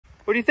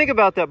What do you think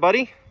about that,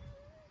 buddy?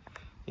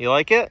 You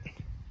like it?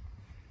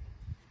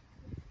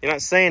 You're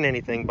not saying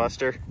anything,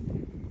 Buster.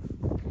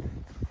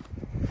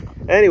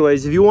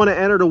 Anyways, if you want to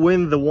enter to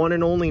win the one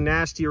and only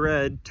Nasty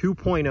Red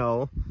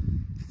 2.0,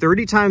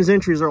 30 times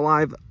entries are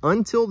live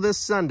until this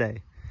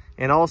Sunday.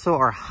 And also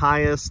our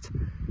highest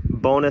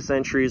bonus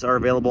entries are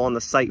available on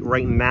the site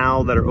right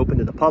now that are open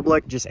to the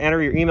public. Just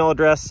enter your email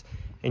address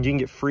and you can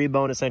get free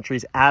bonus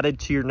entries added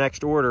to your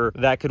next order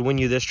that could win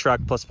you this truck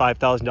plus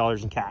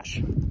 $5,000 in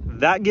cash.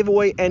 That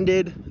giveaway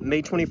ended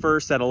May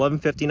 21st at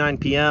 11:59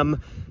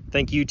 p.m.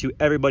 Thank you to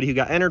everybody who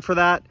got entered for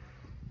that.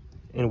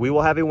 And we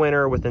will have a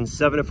winner within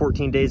 7 to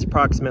 14 days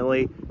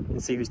approximately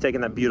and see who's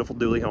taking that beautiful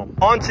dually home.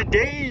 On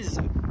today's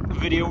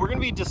video, we're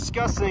gonna be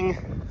discussing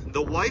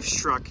the wife's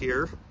truck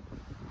here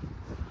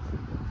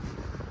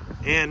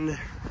and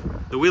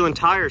the wheel and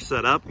tire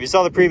setup. If you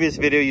saw the previous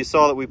video, you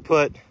saw that we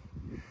put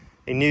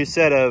a new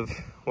set of,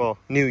 well,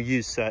 new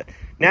used set,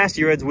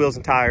 Nasty Red's wheels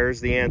and tires,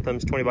 the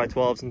Anthems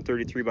 20x12s and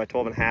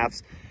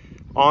 33x12.5s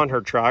on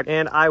her truck.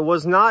 And I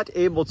was not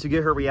able to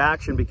get her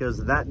reaction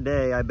because that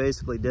day I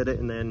basically did it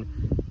and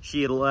then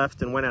she had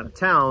left and went out of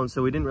town,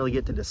 so we didn't really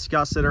get to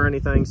discuss it or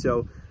anything.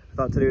 So I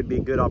thought today would be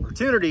a good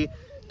opportunity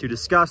to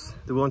discuss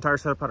the wheel and tire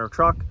setup on her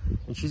truck.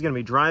 And she's gonna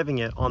be driving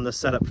it on the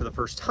setup for the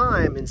first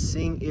time and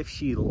seeing if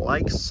she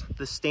likes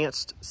the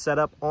stanced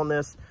setup on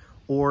this,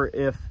 or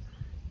if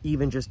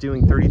even just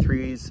doing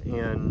 33s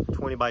and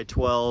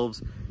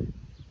 20x12s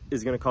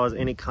is going to cause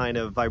any kind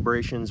of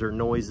vibrations or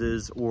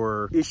noises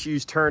or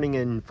issues turning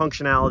in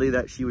functionality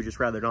that she would just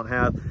rather not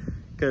have,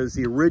 because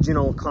the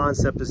original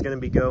concept is going to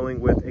be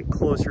going with a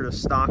closer to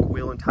stock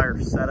wheel and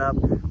tire setup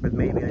with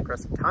maybe an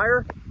aggressive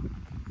tire.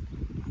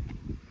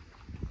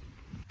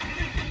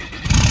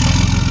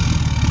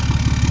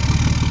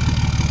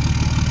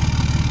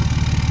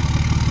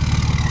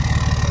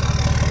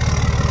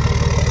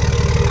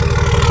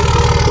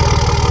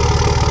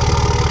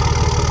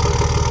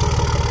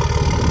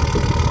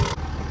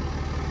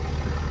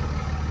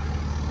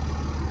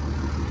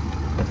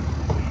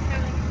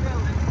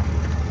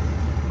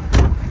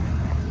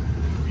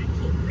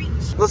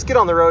 Let's get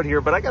on the road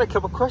here, but I got a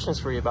couple questions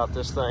for you about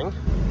this thing.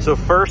 So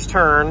first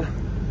turn,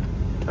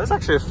 that was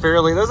actually a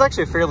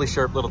fairly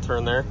sharp little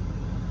turn there.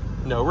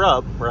 No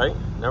rub, right?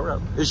 No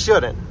rub. It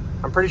shouldn't.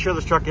 I'm pretty sure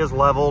this truck is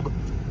leveled.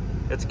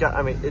 It's got,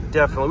 I mean, it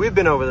definitely, we've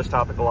been over this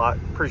topic a lot.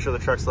 Pretty sure the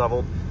truck's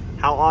leveled.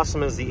 How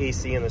awesome is the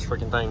AC in this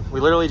freaking thing? We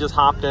literally just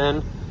hopped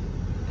in.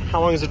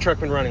 How long has the truck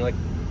been running? Like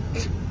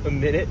a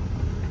minute?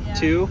 Yeah.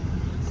 Two?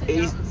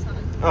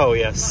 Oh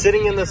yeah,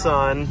 sitting in the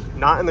sun,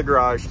 not in the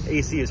garage.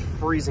 AC is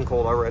freezing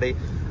cold already.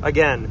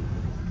 Again,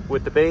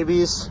 with the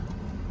babies.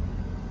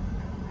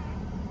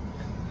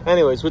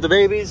 Anyways, with the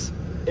babies,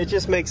 it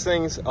just makes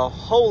things a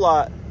whole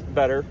lot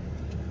better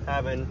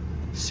having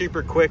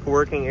super quick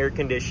working air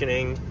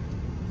conditioning,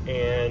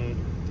 and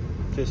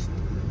just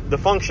the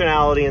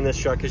functionality in this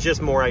truck is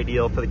just more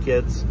ideal for the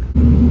kids. So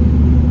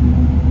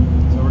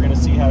we're gonna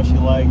see how she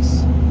likes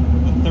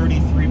the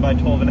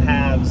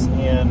 33x12.5s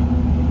and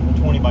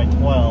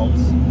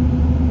 20x12s.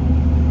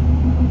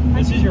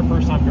 This is your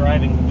first time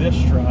driving this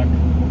truck.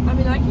 I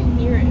mean, I can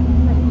hear it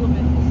from a little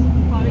bit.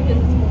 Probably because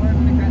it's more of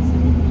an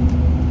aggressive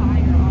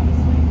tire,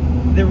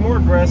 obviously. They're more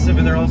aggressive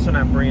and they're also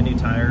not brand new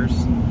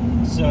tires.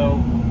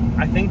 So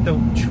I think the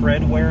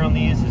tread wear on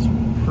these is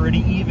pretty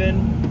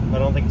even. I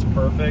don't think it's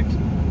perfect.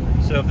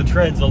 So if the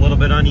tread's a little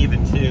bit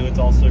uneven too,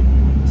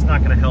 it's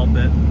not gonna help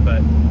it,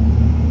 but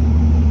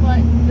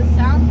the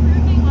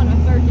soundproofing on a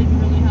third gen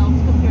really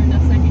helps compared to a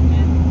second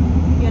gen.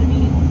 You gotta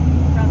be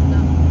revving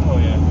up. Oh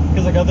yeah,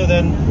 because like other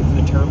than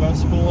the turbo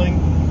spooling,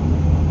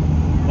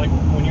 like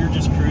when you're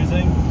just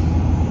cruising,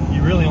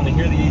 you really only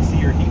hear the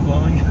AC or heat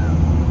blowing.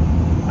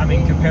 I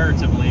mean,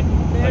 comparatively.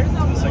 There's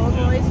like, a little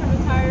noise from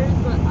the tires,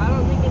 but I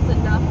don't think it's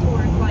enough to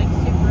where it's like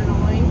super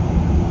annoying.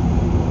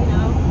 You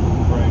know?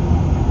 Right.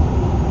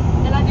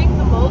 And I think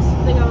the most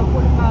thing I'm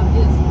important about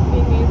is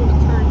being able to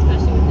turn,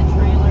 especially with the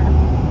trailer.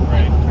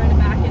 Right. Like trying to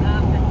back it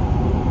up. And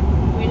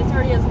I mean, it's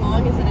already as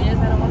long as it is.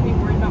 I don't want to be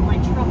worried about my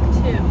truck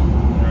too.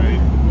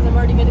 Right. Because I'm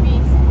already going to be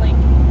like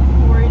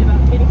worried about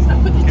getting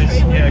stuff with the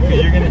trailer. Yeah,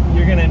 because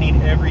you're gonna need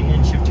every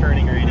inch of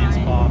turning radius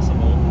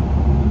possible.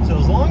 So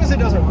as long as it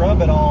doesn't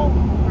rub at all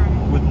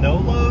with no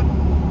load,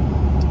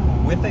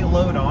 with a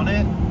load on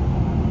it,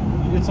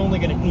 it's only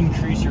going to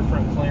increase your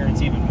front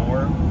clearance even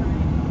more.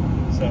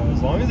 So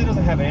as long as it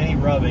doesn't have any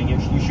rubbing, you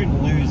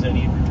shouldn't lose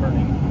any of your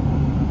turning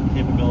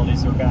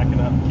capabilities or backing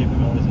up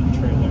capabilities of the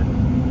trailer.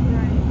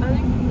 Right. I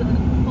think the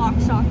block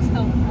shocks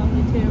help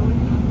probably too.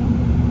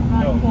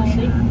 Oh,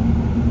 quality.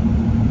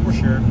 For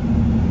sure.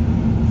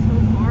 So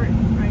far, it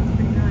rides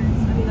pretty nice.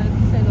 I mean, I'd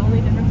say the only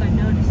difference I've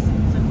noticed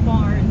so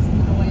far is the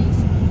noise.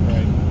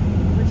 Right.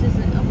 Which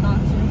isn't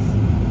obnoxious.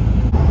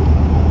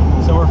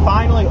 So we're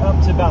finally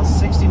up to about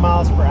 60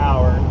 miles per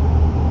hour.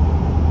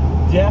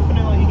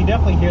 Definitely, you can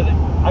definitely hear that.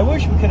 I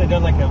wish we could have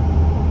done like a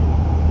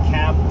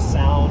cab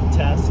sound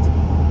test,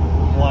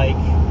 like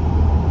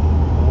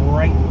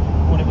right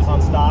when it was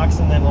on stocks,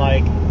 and then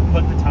like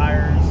put the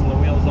tires and the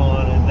wheels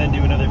on and then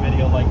do another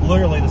video like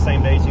literally the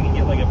same day, so you can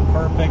get like a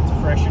perfect,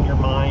 fresh in your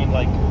mind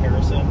like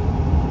comparison.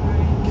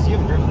 Because you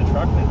haven't driven the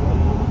truck in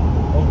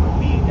over a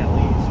week at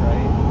least,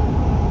 right?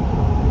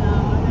 No,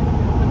 I haven't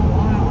driven in a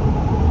while.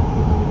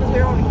 Because we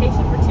were on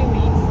vacation for 2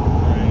 weeks.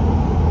 Right.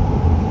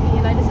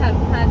 And I just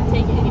haven't had to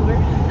take it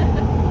anywhere.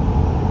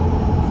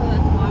 So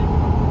that's why.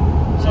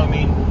 So I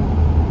mean,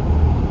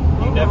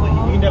 you can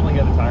definitely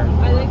get the tires.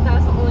 I think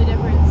that's the only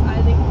difference.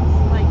 I think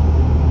like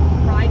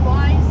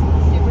ride-wise,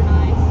 super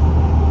nice.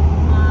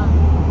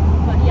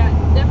 But yeah,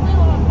 definitely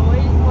a lot of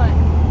noise. But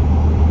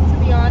to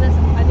be honest,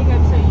 I think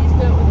I'm so used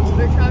to it with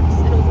older trucks.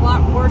 It was a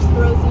lot worse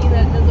for Rosine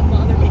that it doesn't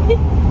bother me.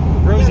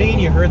 Rosine,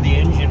 you heard the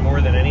engine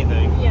more than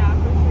anything. Yeah,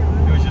 for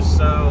sure. It was just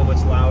so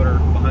much louder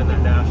behind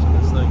that dash than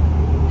this thing.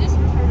 This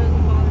for sure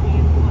doesn't bother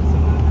me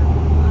whatsoever.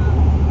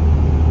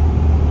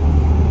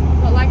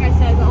 But like I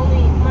said, my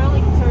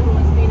only concern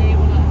was being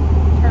able to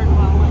turn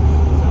well, and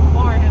so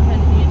far I haven't had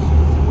any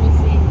issues, so we'll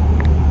see.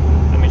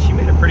 I mean, she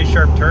made a pretty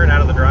sharp turn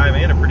out of the drive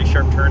and a pretty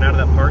sharp turn out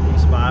of that parking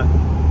spot.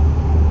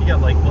 You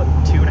got like, what,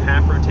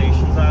 2.5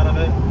 rotations out of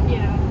it?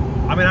 Yeah.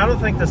 I mean, I don't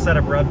think the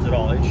setup rubs at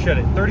all. It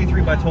shouldn't.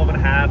 33 by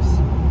 12.5s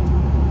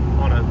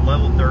on a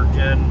level dirt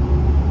gen,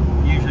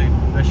 usually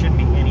there shouldn't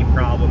be any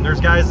problem. There's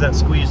guys that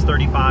squeeze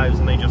 35s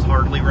and they just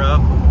hardly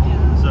rub.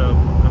 Yeah. So,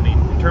 I mean,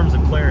 in terms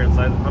of clearance,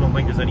 I don't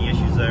think there's any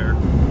issues there.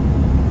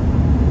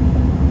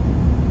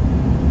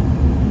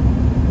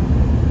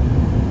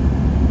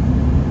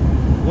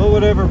 What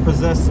would ever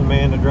possess a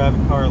man to drive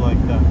a car like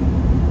that?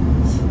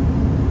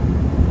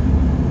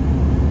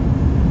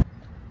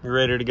 You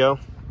ready to go?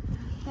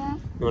 Yeah.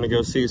 You want to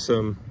go see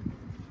some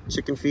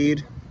chicken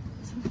feed?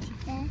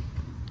 Yeah.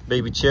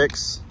 Baby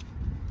chicks?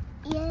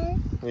 Yeah.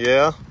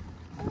 Yeah?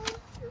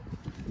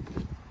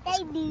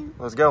 They do.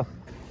 Let's go.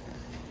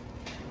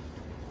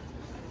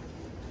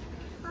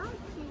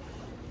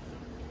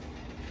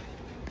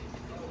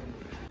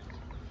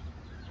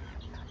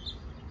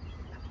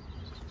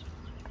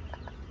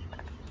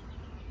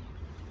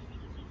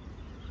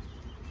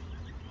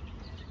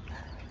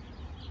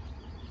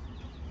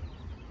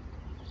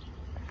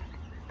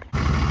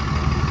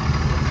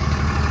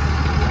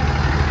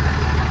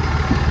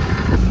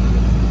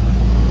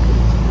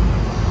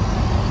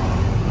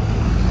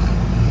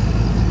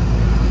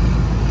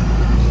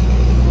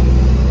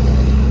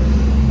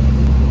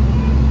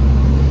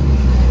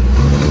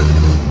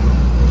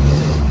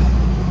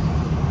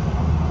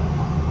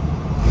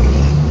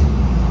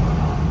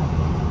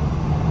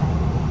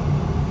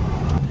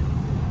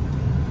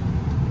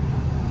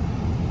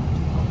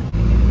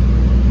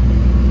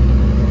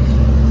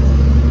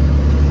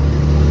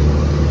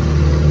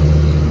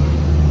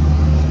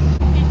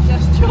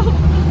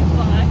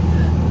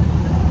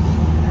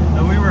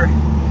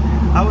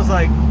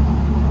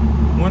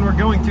 When we're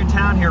going through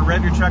town here,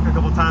 rev your truck a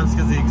couple times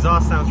because the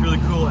exhaust sounds really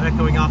cool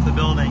echoing off the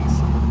buildings.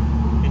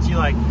 And she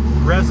like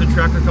revs the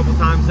truck a couple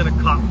times and a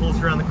cop pulls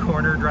around the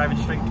corner driving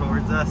straight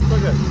towards us.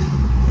 Look good.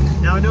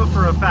 Now I know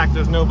for a fact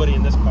there's nobody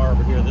in this car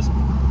over here.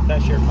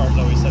 That shared car is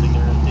always sitting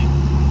there empty.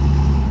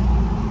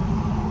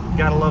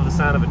 Gotta love the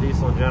sound of a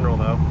diesel in general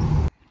though.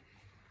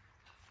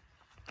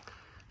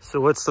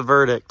 So what's the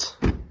verdict?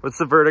 What's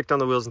the verdict on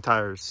the wheels and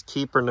tires?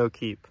 Keep or no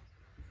keep?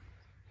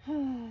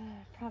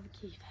 Probably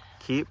keep.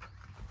 Keep?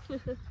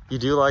 You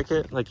do like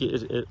it? Like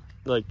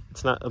like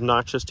it's not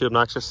obnoxious, too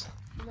obnoxious?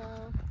 No,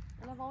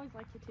 and I've always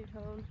liked the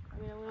two-tone. I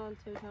mean, I went on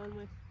two-tone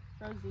with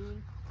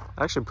Rosine.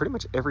 Actually, pretty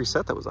much every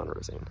set that was on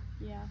Rosine.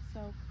 Yeah,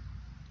 so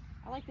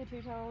I like the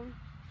two-tone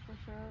for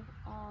sure.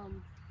 I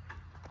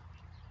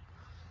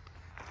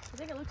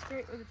think it looks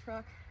great with the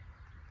truck,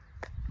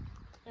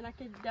 and I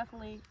could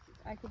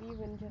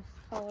even just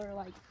color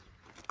like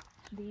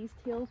these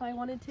teal if I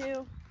wanted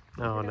to.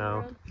 Oh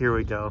no, here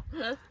we go.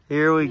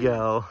 Here we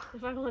go.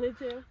 If I wanted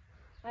to.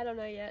 I don't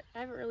know yet. I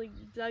haven't really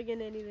dug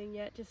into anything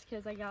yet just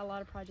because I got a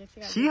lot of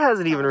projects. She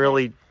hasn't even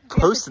really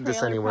posted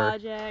this anywhere.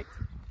 Project.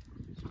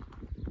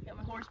 Got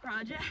my horse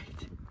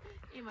project.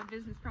 And my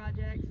business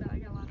project. So I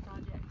got a lot of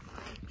projects.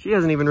 She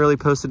hasn't even really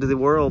posted to the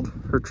world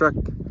her truck.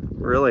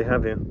 Really,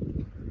 have you?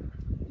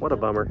 What a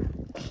bummer.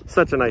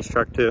 Such a nice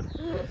truck too.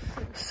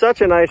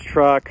 Such a nice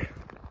truck.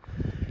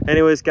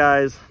 Anyways,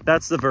 guys,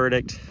 that's the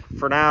verdict.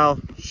 For now,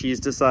 she's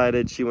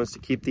decided she wants to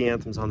keep the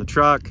Anthems on the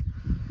truck.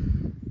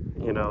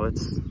 You know,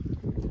 it's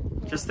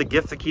just the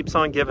gift that keeps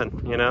on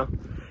giving, you know?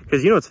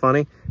 Because you know what's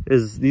funny?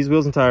 Is these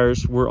wheels and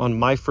tires were on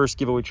my first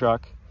giveaway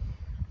truck.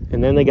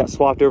 And then they got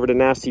swapped over to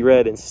Nasty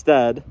Red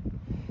instead.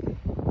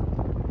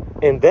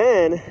 And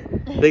then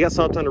they got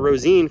swapped onto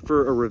Rosine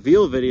for a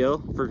reveal video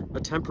for a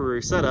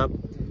temporary setup.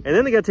 And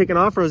then they got taken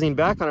off Rosine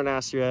back on a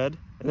Nasty Red.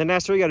 And then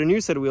Nasty Red got a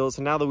new set of wheels,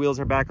 and now the wheels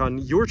are back on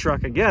your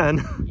truck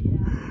again.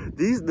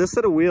 Yeah. This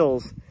set of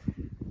wheels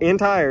and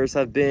tires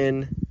have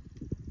been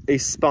a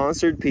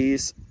sponsored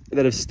piece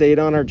that have stayed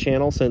on our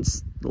channel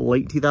since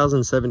late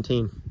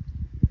 2017.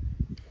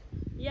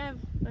 Yeah,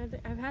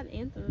 I've had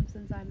Anthems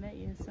since I met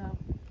you, so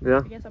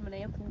yeah. I guess I'm an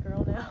Anthem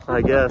girl now.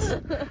 I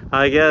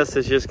guess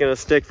it's just gonna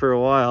stick for a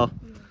while.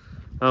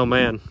 Oh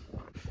man.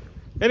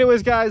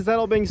 Anyways, guys, that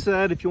all being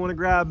said, if you want to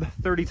grab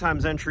 30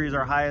 times entries,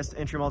 our highest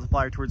entry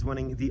multiplier towards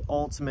winning the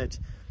ultimate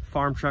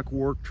farm truck,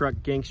 work truck,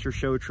 gangster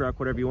show truck,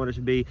 whatever you want it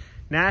to be,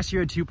 Nasty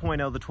Red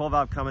 2.0, the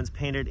 12-valve Cummins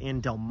painted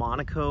in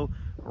Delmonico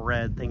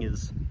red. Thing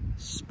is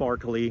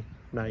sparkly,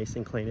 nice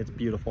and clean. It's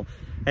beautiful.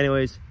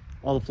 Anyways,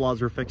 all the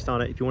flaws were fixed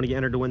on it. If you want to get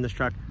entered to win this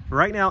truck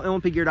right now,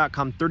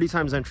 mlpgear.com, 30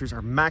 times entries.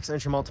 Our max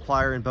entry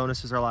multiplier and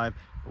bonuses are live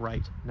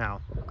right now.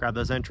 Grab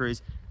those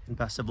entries and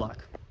best of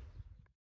luck.